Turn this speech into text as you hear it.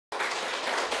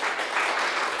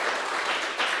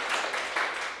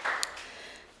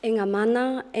I ngā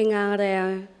mana, I ngā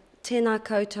reo, tēnā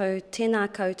koutou, tēnā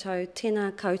koutou,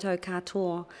 tēnā koutou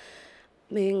katoa.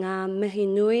 Me ngā mihi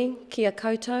nui ki a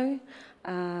koutou,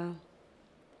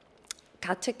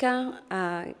 ka tika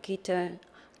ki te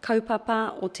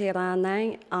kaupapa o te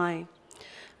rānei, ai.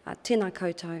 Tēnā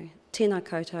koutou, tēnā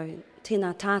koutou,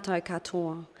 tēnā tātou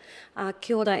katoa.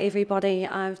 Kia ora everybody.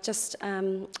 I've just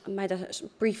made a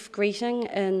brief greeting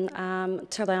in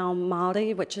Te Reo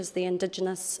Māori, which is the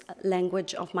indigenous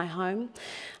language of my home.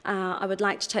 I would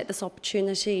like to take this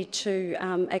opportunity to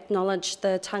acknowledge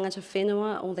the tangata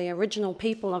whenua, or the original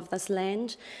people of this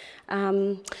land.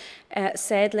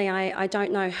 Sadly, I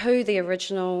don't know who the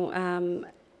original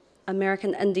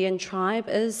American Indian tribe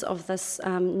is of this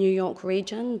New York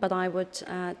region, but I would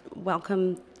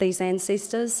welcome these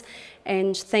ancestors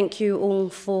and thank you all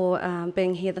for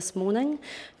being here this morning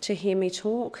to hear me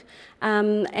talk.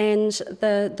 And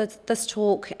this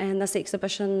talk and this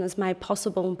exhibition is made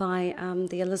possible by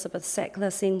the Elizabeth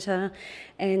Sackler Center,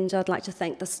 and I'd like to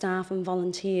thank the staff and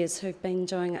volunteers who've been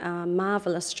doing a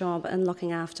marvellous job in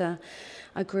looking after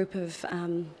a group of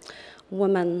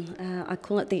women. I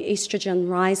call it the estrogen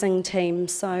rising team,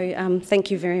 so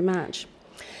thank you very much.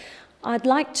 I'd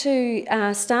like to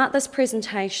start this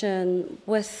presentation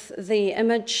with the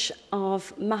image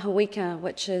of Mahawika,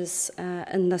 which is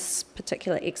in this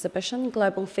particular exhibition,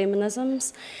 Global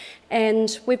Feminisms,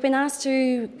 and we've been asked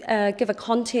to give a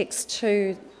context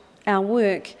to our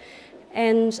work,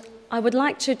 and I would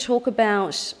like to talk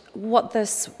about what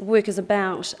this work is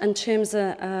about in terms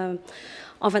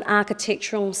of an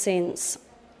architectural sense.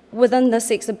 Within this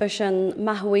exhibition,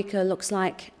 Mahawika looks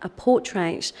like a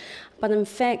portrait, but in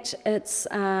fact it's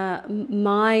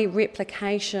my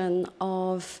replication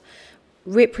of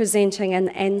representing an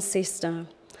ancestor.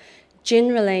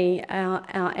 Generally,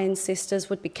 our ancestors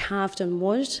would be carved in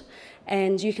wood,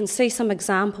 and you can see some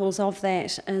examples of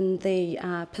that in the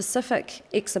Pacific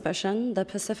exhibition, the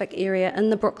Pacific area in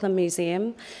the Brooklyn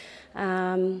Museum.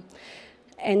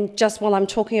 And just while I'm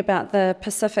talking about the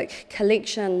Pacific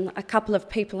collection, a couple of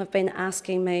people have been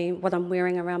asking me what I'm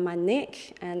wearing around my neck,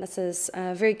 and this is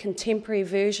a very contemporary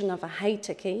version of a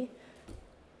heitiki.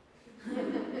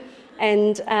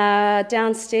 And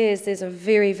downstairs there's a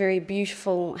very, very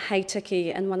beautiful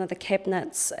heitiki in one of the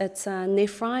cabinets. It's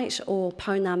nephrite or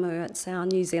pounamu, it's our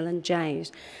New Zealand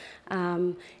jade.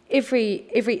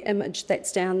 Every image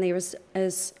that's down there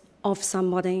is of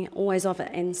somebody, always of an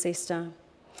ancestor.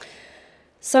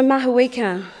 So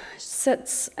Mahawika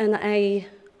sits on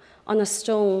a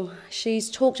stool. She's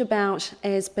talked about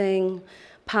as being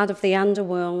part of the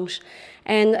underworld,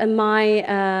 and in my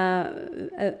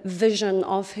vision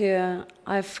of her,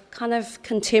 I've kind of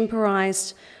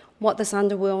contemporized what this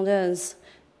underworld is.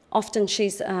 Often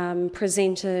she's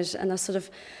presented in a sort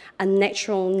of a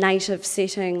natural native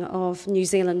setting of New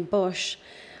Zealand bush,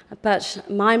 but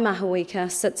my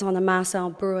Mahawika sits on a Marcel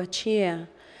Breuer chair.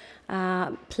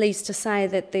 Pleased to say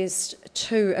that there's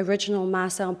 2 original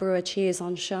Marcel Breuer chairs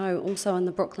on show, also in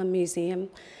the Brooklyn Museum.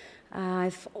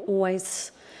 I've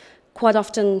always, quite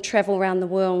often, travel around the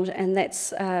world, and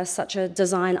that's such a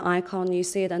design icon. You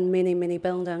see it in many, many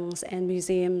buildings and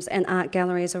museums and art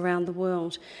galleries around the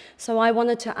world. So I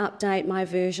wanted to update my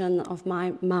version of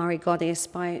my Māori goddess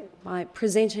by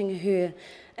presenting her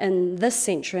in this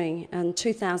century, in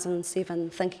 2007,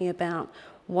 thinking about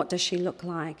what does she look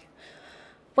like.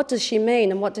 What does she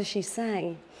mean and what does she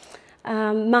say?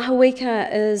 Mahawika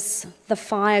is the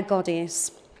fire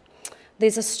goddess.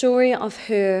 There's a story of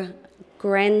her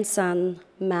grandson,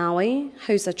 Maui,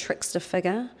 who's a trickster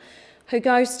figure, who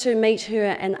goes to meet her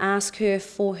and ask her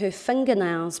for her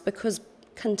fingernails, because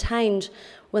contained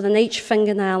within each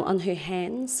fingernail on her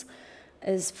hands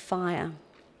is fire.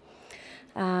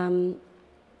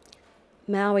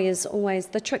 Maui is always,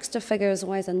 the trickster figure is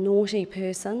always a naughty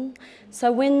person.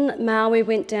 So when Maui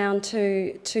went down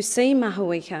to see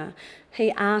Mahawika,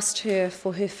 he asked her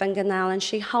for her fingernail and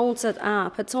she holds it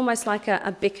up. It's almost like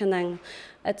a beckoning.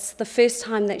 It's the first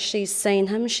time that she's seen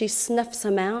him. She sniffs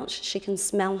him out. She can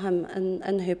smell him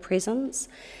in her presence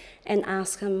and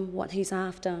asks him what he's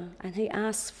after. And he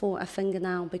asks for a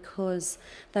fingernail because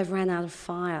they've run out of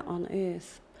fire on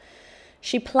earth.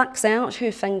 She plucks out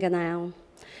her fingernail,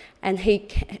 and he,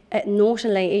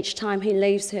 naughtily, each time he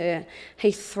leaves her,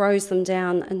 he throws them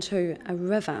down into a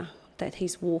river that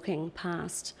he's walking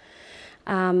past.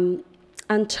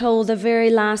 until the very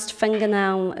last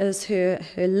fingernail is her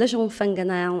little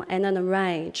fingernail, and in a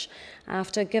rage,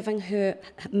 after giving her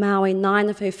Maui 9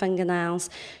 of her fingernails,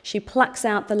 she plucks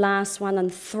out the last one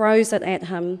and throws it at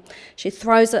him. She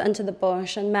throws it into the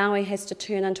bush, and Maui has to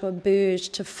turn into a bird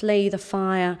to flee the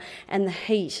fire and the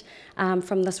heat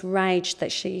from this rage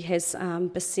that she has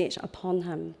beset upon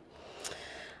him.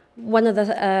 One of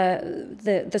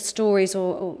the stories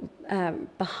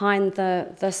behind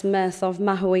this myth of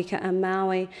mahuika and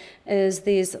Maui is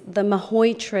there's the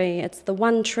mahoi tree. It's the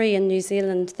one tree in New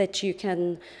Zealand that you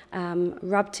can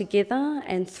rub together,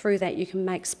 and through that you can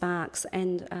make sparks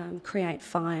and create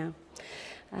fire.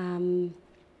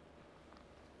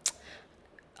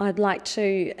 I'd like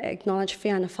to acknowledge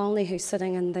Fiona Foley, who's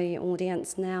sitting in the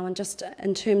audience now, and just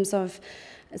in terms of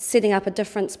setting up a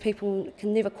difference, people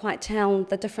can never quite tell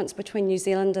the difference between New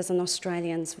Zealanders and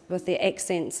Australians with their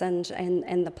accents and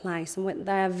the place, and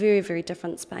they are very, very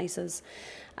different spaces.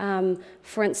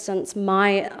 For instance,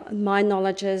 my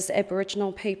knowledge is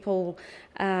Aboriginal people,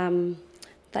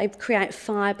 they create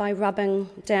fire by rubbing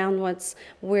downwards,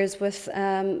 whereas with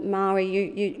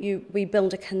Maori, we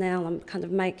build a canal and kind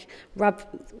of rub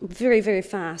very, very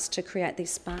fast to create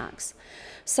these sparks.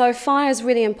 So fire is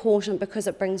really important because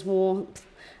it brings warmth,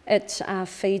 it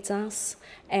feeds us,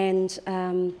 and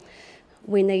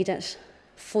we need it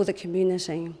for the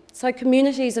community. So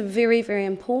communities are very, very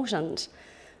important.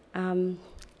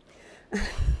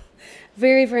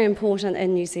 Very, very important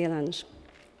in New Zealand.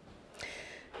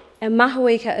 And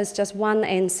mahuika is just one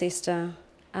ancestor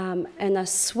in a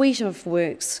suite of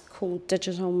works called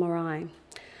digital marae.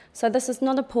 So this is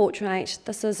not a portrait,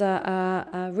 this is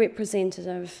a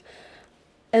representative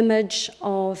image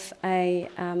of a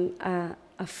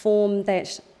form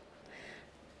that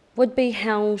would be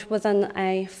held within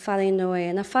a wharenui.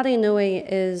 And a wharenui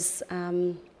is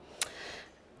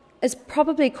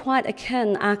probably quite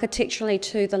akin architecturally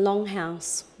to the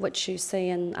longhouse, which you see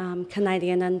in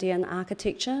Canadian Indian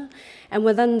architecture. And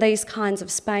within these kinds of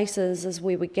spaces is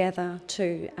where we gather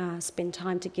to spend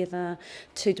time together,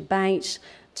 to debate,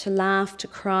 to laugh, to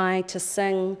cry, to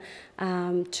sing,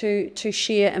 to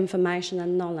share information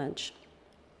and knowledge.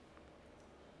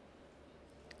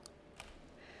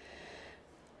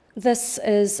 This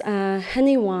is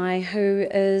Hiniwai, who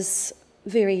is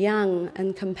very young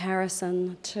in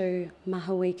comparison to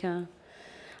mahuika.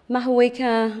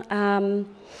 Mahuika,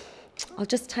 I'll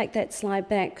just take that slide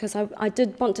back because I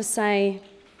did want to say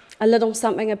a little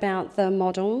something about the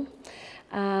model.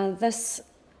 This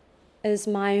is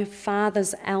my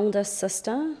father's eldest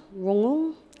sister,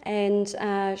 Rongo,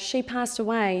 and she passed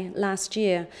away last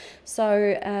year.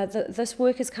 So this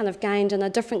work has kind of gained in a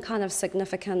different kind of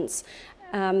significance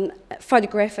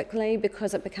photographically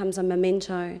because it becomes a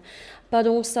memento, but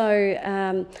also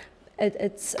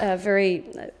it's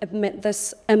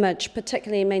this image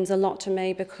particularly means a lot to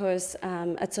me because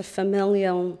it's a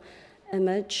familial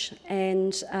image,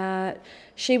 and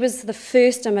she was the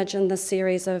first image in the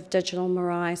series of digital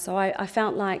marae, so I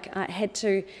felt like I had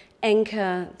to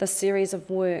anchor the series of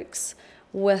works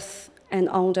with an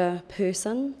older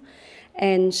person,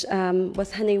 and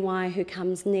with Hiniwai, who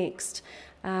comes next,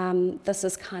 this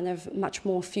is kind of much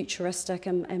more futuristic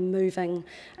and moving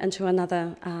into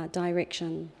another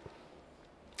direction.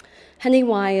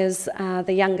 Hiniwai is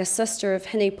the younger sister of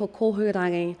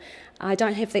Hinipokohurangi. I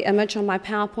don't have the image on my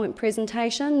PowerPoint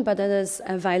presentation, but it is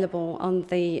available on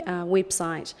the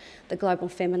website, the Global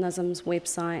Feminisms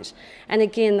website. And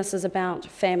again, this is about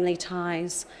family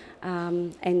ties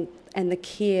and the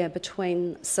care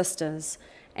between sisters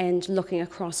and looking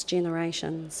across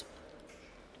generations.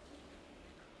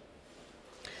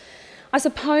 I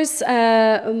suppose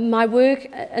my work,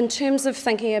 in terms of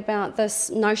thinking about this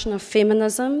notion of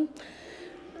feminism,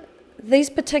 these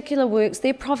particular works,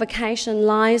 their provocation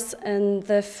lies in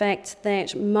the fact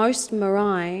that most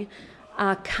marae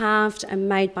are carved and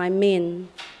made by men.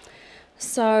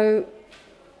 So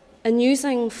in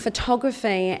using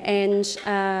photography and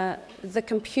the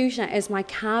computer as my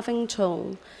carving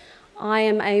tool, I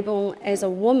am able, as a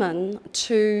woman,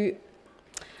 to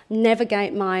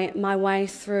navigate my way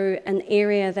through an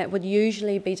area that would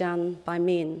usually be done by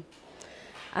men.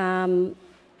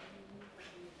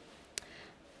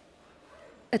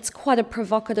 It's quite a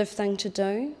provocative thing to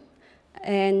do,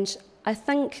 and I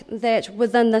think that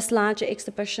within this larger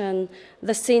exhibition,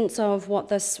 the sense of how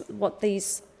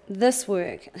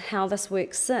this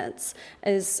work sits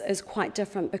is quite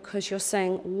different, because you're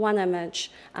seeing one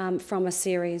image from a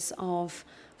series of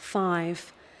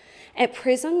 5. At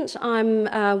present, I'm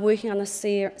working on a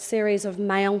series of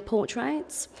male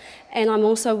portraits, and I'm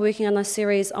also working on a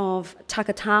series of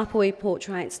takatapui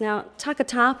portraits. Now,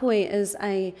 takatapui is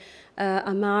a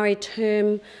a Maori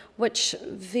term which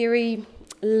very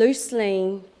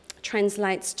loosely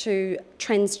translates to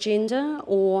transgender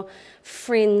or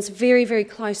friends, very, very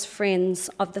close friends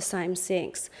of the same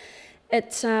sex.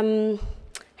 It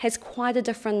has quite a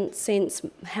different sense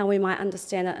how we might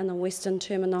understand it in a Western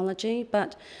terminology,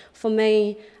 but for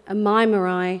me, in my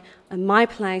marae, in my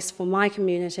place, for my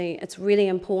community, it's really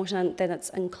important that it's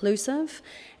inclusive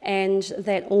and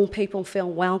that all people feel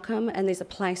welcome and there's a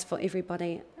place for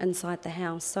everybody inside the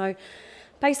house. So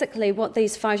basically what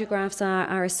these photographs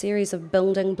are a series of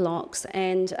building blocks,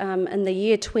 and in the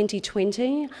year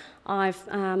 2020,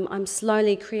 I'm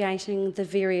slowly creating the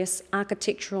various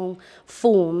architectural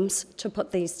forms to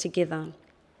put these together.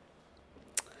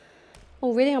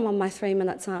 Already I'm on my 3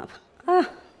 minutes up.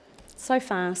 So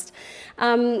fast.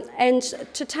 And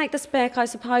to take this back, I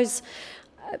suppose,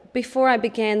 before I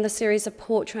began the series of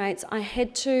portraits, I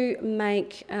had to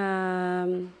make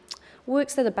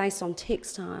works that are based on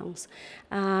textiles.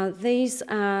 These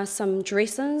are some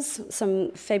dresses,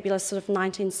 some fabulous sort of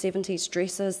 1970s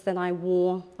dresses that I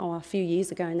wore a few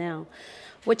years ago now,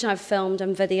 which I've filmed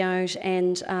and videoed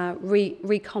and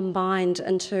recombined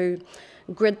into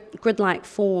grid-like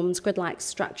forms, grid-like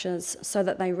structures, so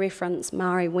that they reference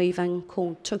Maori weaving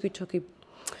called tukutuku.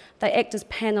 They act as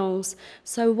panels,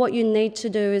 so what you need to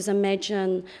do is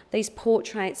imagine these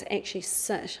portraits actually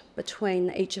sit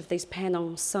between each of these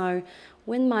panels. So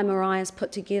when my marae is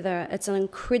put together, it's an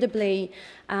incredibly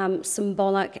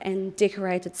symbolic and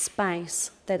decorated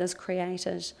space that is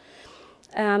created.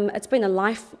 It's been a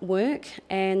life work,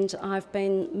 and I've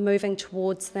been moving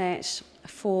towards that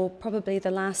for probably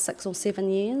the last 6 or 7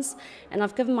 years, and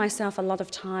I've given myself a lot of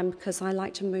time because I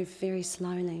like to move very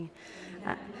slowly.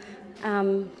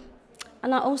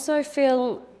 And I also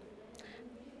feel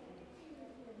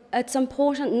it's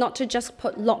important not to just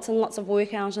put lots and lots of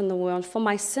work out in the world. For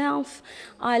myself,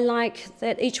 I like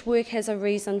that each work has a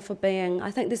reason for being.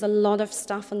 I think there's a lot of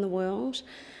stuff in the world,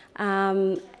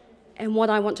 and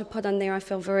what I want to put in there I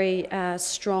feel very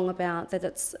strong about, that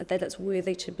it's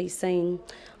worthy to be seen.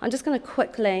 I'm just going to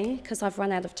quickly, because I've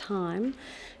run out of time,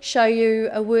 show you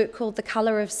a work called The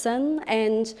Colour of Sin,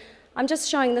 and I'm just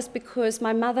showing this because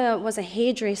my mother was a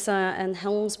hairdresser in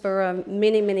Hillsborough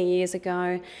many, many years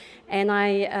ago, and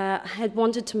I had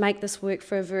wanted to make this work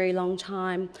for a very long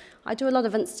time. I do a lot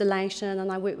of installation, and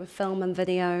I work with film and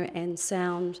video and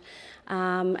sound,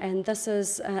 and this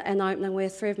is an opening where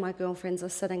 3 of my girlfriends are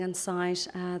sitting inside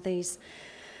these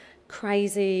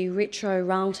crazy retro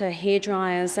Ralta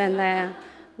hairdryers, and they're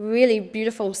really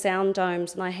beautiful sound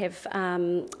domes, and I have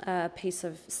a piece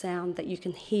of sound that you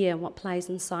can hear what plays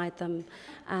inside them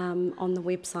on the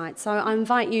website. So I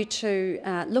invite you to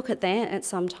look at that at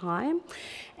some time,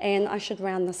 and I should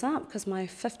round this up because my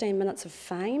 15 minutes of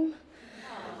fame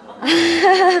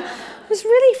was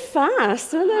really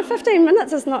fast. 15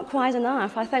 minutes is not quite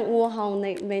enough. I think Warhol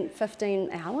meant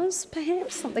 15 hours,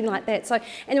 perhaps, something like that. So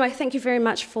anyway, thank you very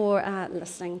much for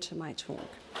listening to my talk.